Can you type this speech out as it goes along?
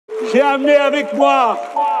J'ai amené avec moi,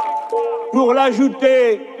 pour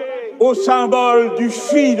l'ajouter au symbole du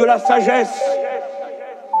fi de la sagesse,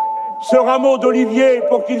 ce rameau d'olivier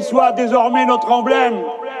pour qu'il soit désormais notre emblème.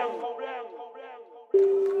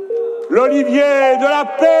 L'olivier de la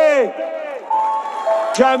paix.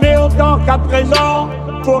 Jamais autant qu'à présent,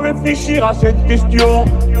 faut réfléchir à cette question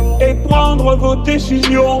et prendre vos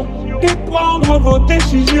décisions,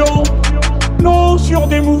 non sur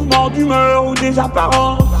des mouvements d'humeur ou des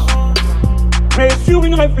apparences, mais sur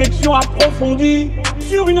une réflexion approfondie,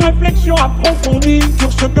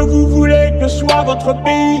 sur ce que vous voulez que soit votre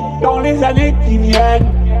pays dans les années qui viennent,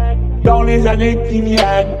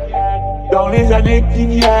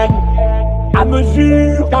 à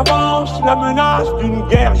mesure qu'avance la menace d'une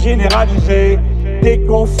guerre généralisée, des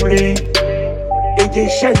conflits et des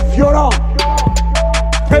chefs violents.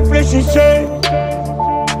 Réfléchissez,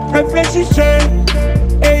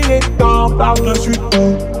 et il est temps par-dessus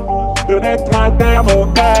tout de naître un terme au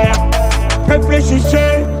terre.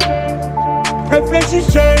 Réfléchissez,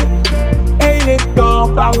 et il est temps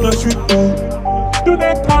par-dessus tout de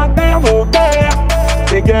naître un terme au terre.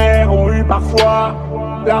 Les guerres ont eu parfois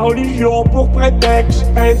la religion pour prétexte,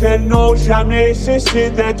 mais elles n'ont jamais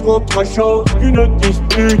cessé d'être autre chose qu'une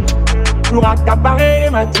dispute pour accaparer les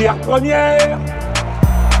matières premières.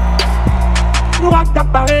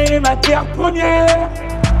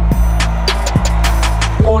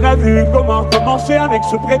 On a vu comment commencer avec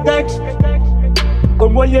ce prétexte au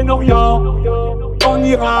Moyen-Orient, en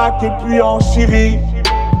Irak et puis en Syrie.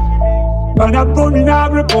 Un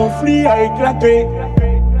abominable conflit a éclaté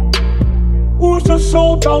où se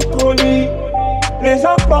sont entrelis les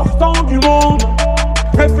importants du monde.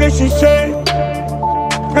 Réfléchissez,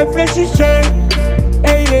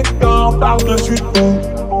 et il est temps par-dessus tout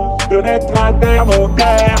de naître un terme au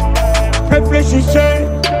terre. Réfléchissez,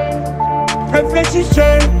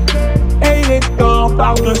 et il est temps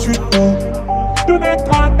par-dessus tout de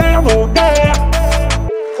naître un terme au terre.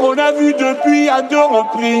 On a vu depuis à 2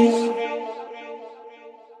 reprises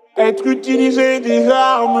être utilisées des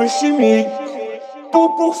armes chimiques, tout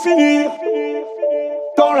pour finir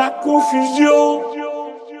dans la confusion.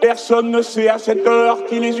 Personne ne sait à cette heure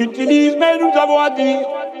qui les utilise, mais nous avons à dire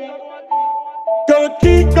que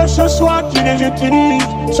qui que ce soit qui les utilise,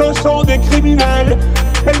 ce sont des criminels,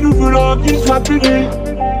 et nous voulons qu'ils soient punis,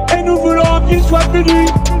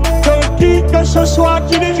 que qui que ce soit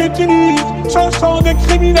qui les utilise, ce sont des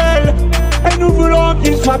criminels, et nous voulons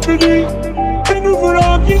qu'ils soient punis,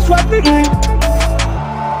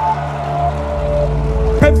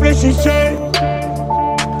 Réfléchissez,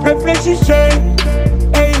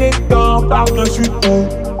 et il est temps par-dessus tout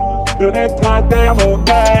de naître un terme au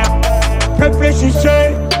terre.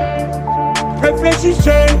 Réfléchissez,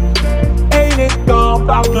 et il est temps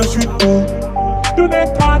par-dessus tout de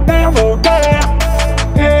naître un terme au terre.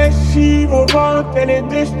 Et si vos votes et les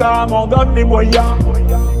destins m'en donnent les moyens,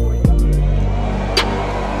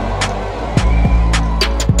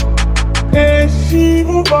 et si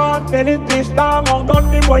vos votes et les destins m'en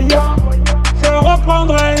donnent les moyens, je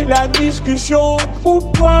reprendrai la discussion au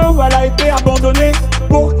point où elle a été abandonnée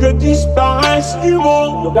pour que disparaisse du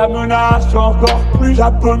monde la menace encore plus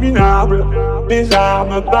abominable des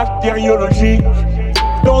armes bactériologiques,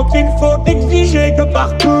 dont il faut exiger que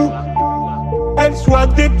partout elles soient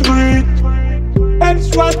détruites.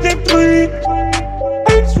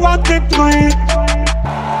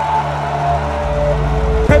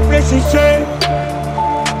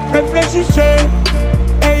 Réfléchissez,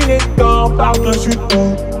 et il est temps par-dessus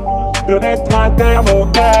tout de naître un terme au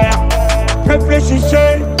terre.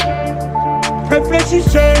 Réfléchissez,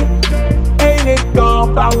 et il est temps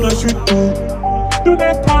par-dessus tout de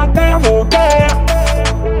naître un terme au terre.